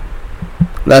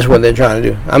 That's what they're trying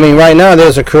to do. I mean, right now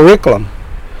there's a curriculum.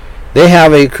 They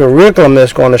have a curriculum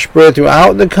that's going to spread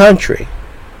throughout the country,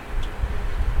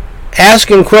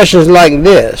 asking questions like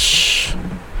this: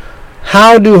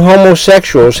 how do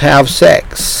homosexuals have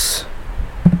sex?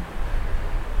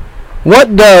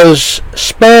 What does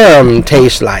sperm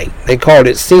taste like? They called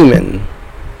it semen.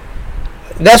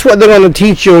 That's what they're going to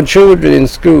teach your children in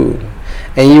school.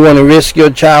 And you want to risk your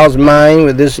child's mind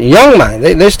with this young mind.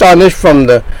 They're starting this from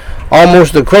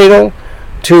almost the cradle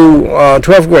to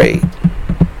 12th grade.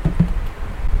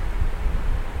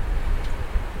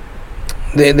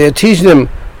 They're teaching them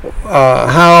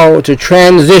how to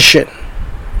transition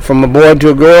from a boy to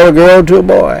a girl to a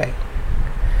boy.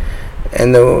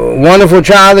 And the wonderful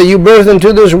child that you birthed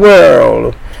into this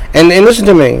world. And listen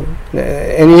to me.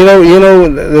 And you know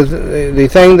the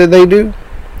thing that they do?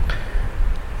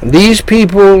 These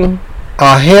people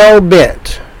are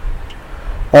hell-bent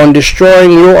on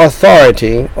destroying your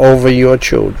authority over your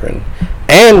children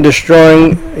and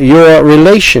destroying your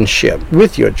relationship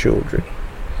with your children.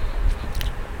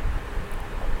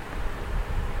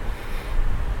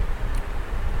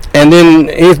 And then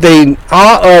if they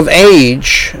are of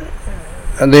age,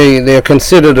 they're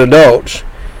considered adults,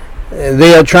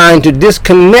 they are trying to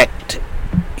disconnect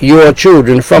your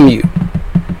children from you.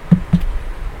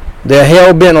 They're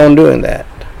hell-bent on doing that.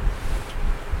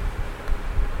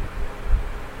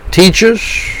 Teachers,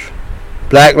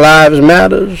 Black Lives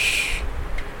Matters,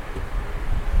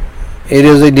 it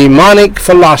is a demonic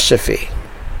philosophy.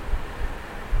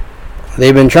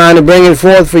 They've been trying to bring it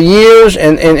forth for years,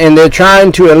 and they're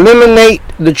trying to eliminate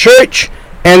the church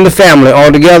and the family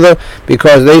altogether,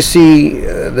 because they see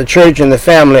the church and the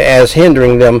family as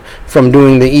hindering them from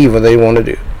doing the evil they want to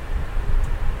do.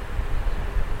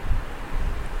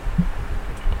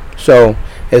 So,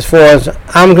 as far as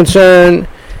I'm concerned,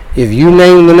 if you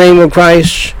name the name of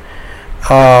Christ,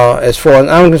 as far as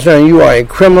I'm concerned, you are a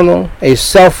criminal, a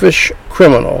selfish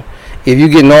criminal, if you're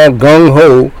getting all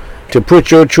gung-ho to put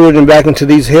your children back into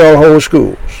these hellhole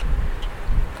schools.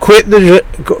 Quit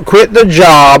the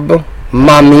job,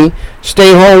 mommy.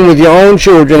 Stay home with your own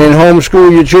children and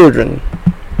homeschool your children.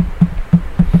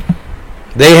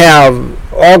 They have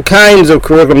all kinds of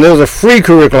curriculum. There's a free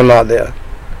curriculum out there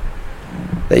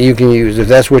that you can use if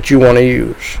that's what you want to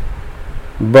use.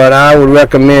 But I would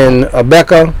recommend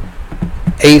Abeka,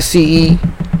 ACE,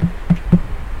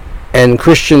 and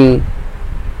Christian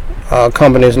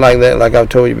companies like that, like I've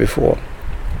told you before.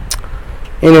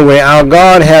 Anyway, our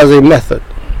God has a method.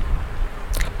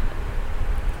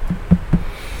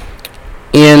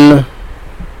 in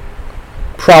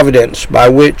providence by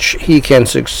which he can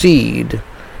succeed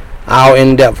our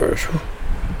endeavors.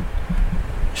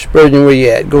 Spurgeon, where you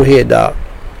at? Go ahead, Doc.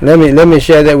 Let me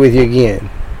share that with you again,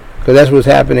 because that's what's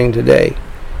happening today.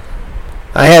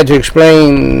 I had to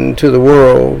explain to the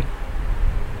world,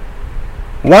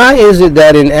 why is it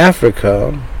that in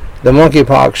Africa the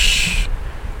monkeypox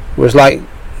was like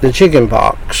the chicken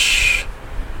pox,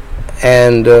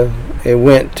 and it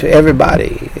went to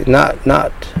everybody,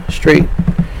 not straight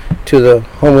to the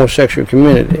homosexual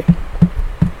community.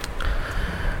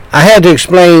 I had to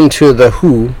explain to the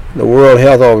WHO, the World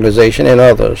Health Organization, and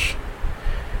others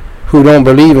who don't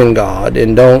believe in God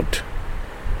and don't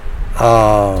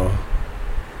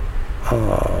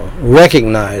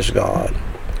recognize God,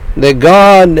 that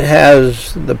God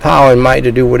has the power and might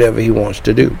to do whatever he wants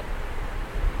to do.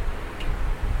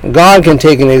 God can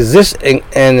take an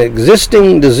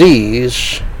existing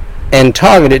disease and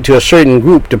target it to a certain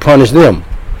group to punish them.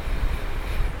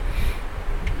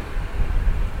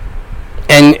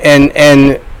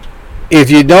 And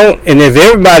if you don't, and if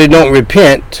everybody don't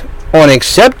repent on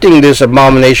accepting this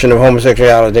abomination of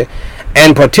homosexuality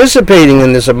and participating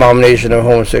in this abomination of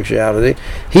homosexuality,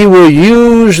 he will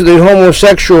use the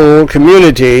homosexual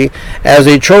community as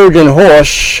a Trojan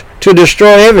horse to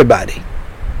destroy everybody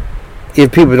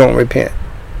if people don't repent.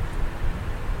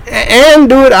 And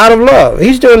do it out of love.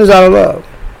 He's doing this out of love.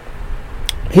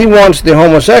 He wants the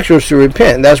homosexuals to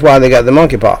repent. That's why they got the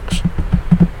monkeypox.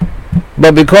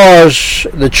 But because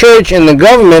the church and the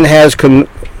government has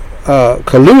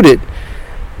colluded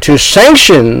to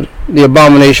sanction the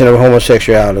abomination of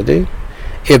homosexuality,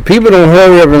 if people don't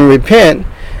hurry up and repent,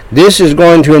 this is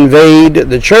going to invade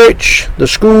the church, the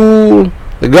school,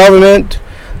 the government,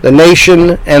 the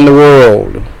nation, and the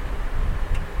world.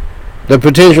 The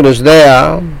potential is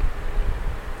there,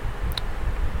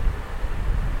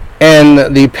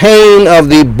 and the pain of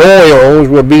the boils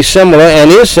will be similar, and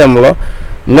is similar,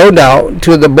 no doubt,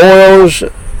 to the boils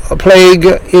plague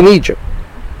in Egypt.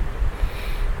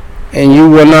 And you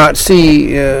will not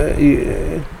see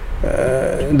this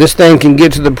thing can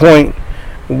get to the point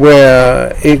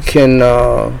where it can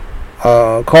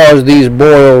cause these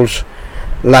boils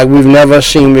like we've never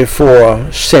seen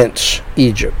before since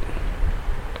Egypt.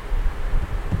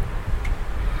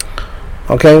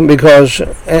 Okay, because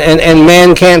and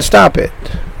man can't stop it.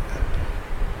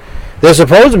 There's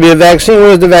supposed to be a vaccine.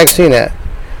 Where's the vaccine at?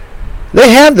 They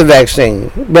have the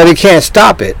vaccine, but it can't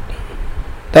stop it.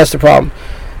 That's the problem.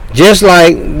 Just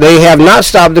like they have not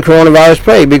stopped the coronavirus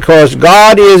plague, because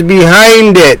God is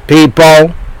behind it,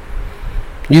 people.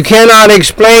 You cannot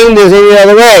explain this any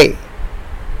other way.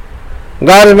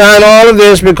 God is behind all of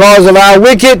this because of our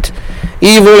wicked,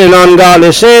 evil, and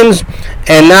ungodly sins.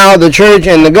 And now the church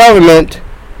and the government,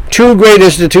 two great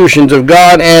institutions of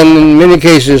God, and in many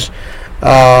cases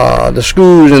the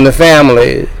schools and the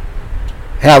family,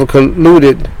 have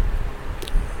colluded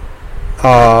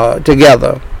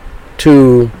together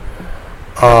to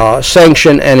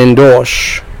sanction and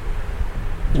endorse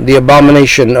the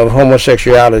abomination of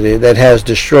homosexuality that has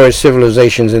destroyed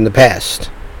civilizations in the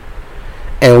past.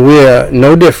 And we're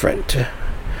no different.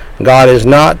 God is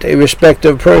not a respecter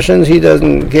of persons. He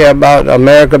doesn't care about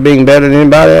America being better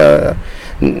than anybody.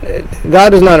 God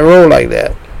does not roll like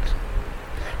that.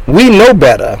 We know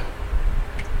better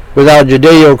with our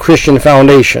Judeo-Christian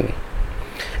foundation.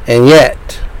 And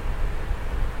yet,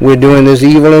 we're doing this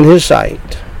evil in his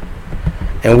sight.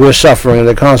 And we're suffering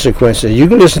the consequences. You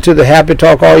can listen to the happy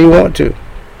talk all you want to.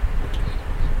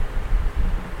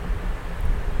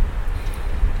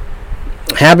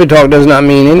 Happy talk does not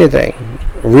mean anything.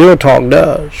 Real talk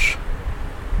does.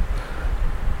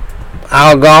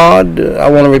 Our God, I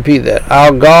want to repeat that.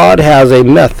 Our God has a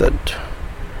method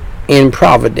in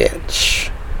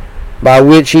providence by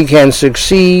which he can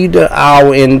succeed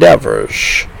our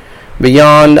endeavors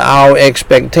beyond our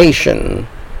expectation,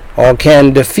 or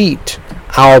can defeat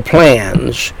our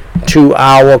plans to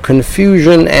our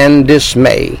confusion and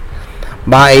dismay.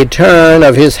 By a turn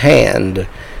of his hand,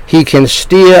 he can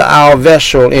steer our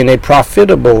vessel in a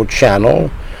profitable channel,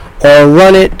 or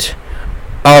run it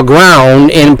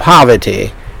aground in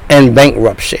poverty and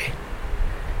bankruptcy.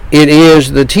 It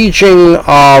is the teaching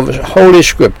of Holy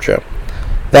Scripture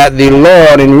that the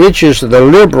Lord enriches the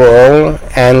liberal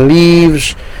and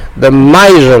leaves the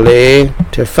miserly,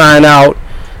 to find out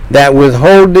that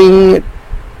withholding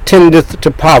tendeth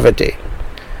to poverty.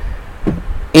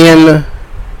 In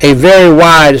a very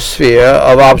wide sphere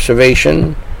of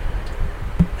observation,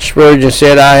 Spurgeon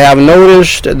said, I have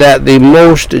noticed that the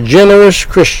most generous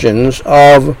Christians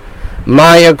of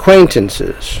my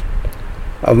acquaintance,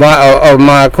 have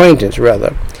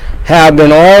have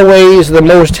been always the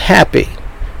most happy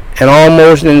and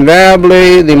almost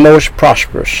invariably the most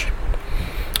prosperous.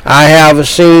 I have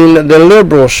seen the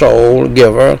liberal soul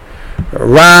giver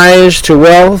rise to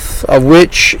wealth of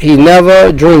which he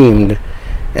never dreamed,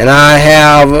 and I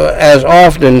have as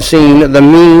often seen the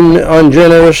mean,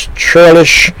 ungenerous,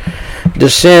 churlish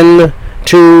descend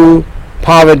to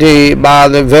poverty by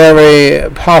the very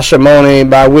parsimony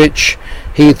by which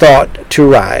he thought to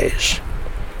rise.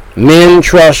 Men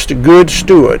trust good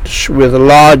stewards with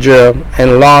larger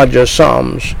and larger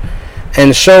sums,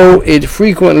 and so it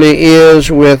frequently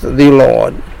is with the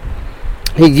Lord.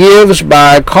 He gives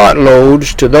by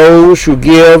cartloads to those who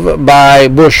give by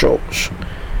bushels.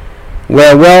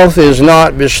 Where wealth is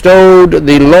not bestowed,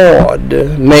 the Lord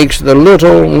makes the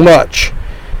little much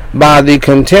by the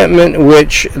contentment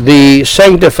which the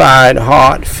sanctified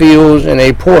heart feels in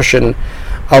a portion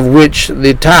of which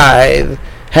the tithe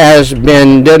has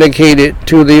been dedicated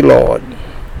to the Lord.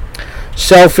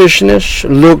 Selfishness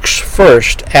looks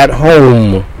first at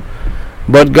home,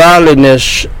 but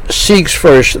godliness seeks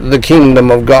first the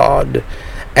kingdom of God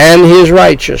and his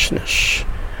righteousness.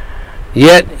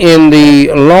 Yet in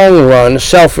the long run,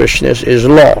 selfishness is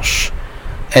loss,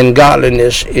 and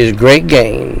godliness is great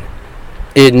gain.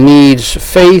 It needs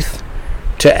faith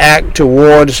to act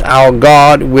towards our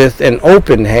God with an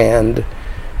open hand,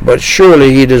 but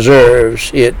surely he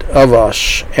deserves it of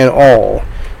us, and all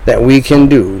that we can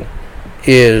do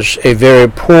is a very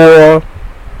poor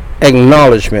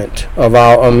acknowledgement of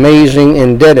our amazing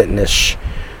indebtedness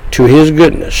to his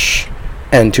goodness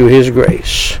and to his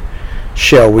grace.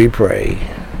 Shall we pray?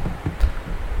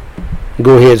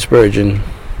 Go ahead, Spurgeon,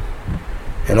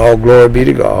 and all glory be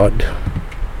to God.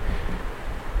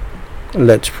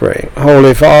 Let's pray.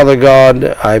 Holy Father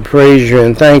God, I praise you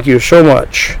and thank you so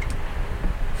much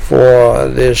for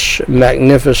this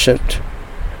magnificent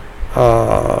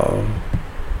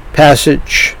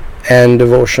passage and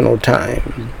devotional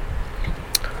time.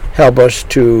 Help us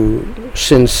to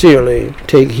sincerely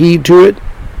take heed to it,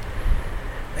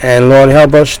 and Lord,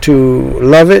 help us to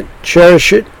love it,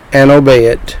 cherish it, and obey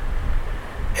it,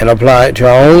 and apply it to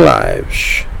our own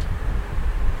lives.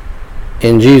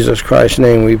 In Jesus Christ's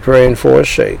name we pray and for his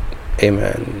sake.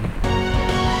 Amen.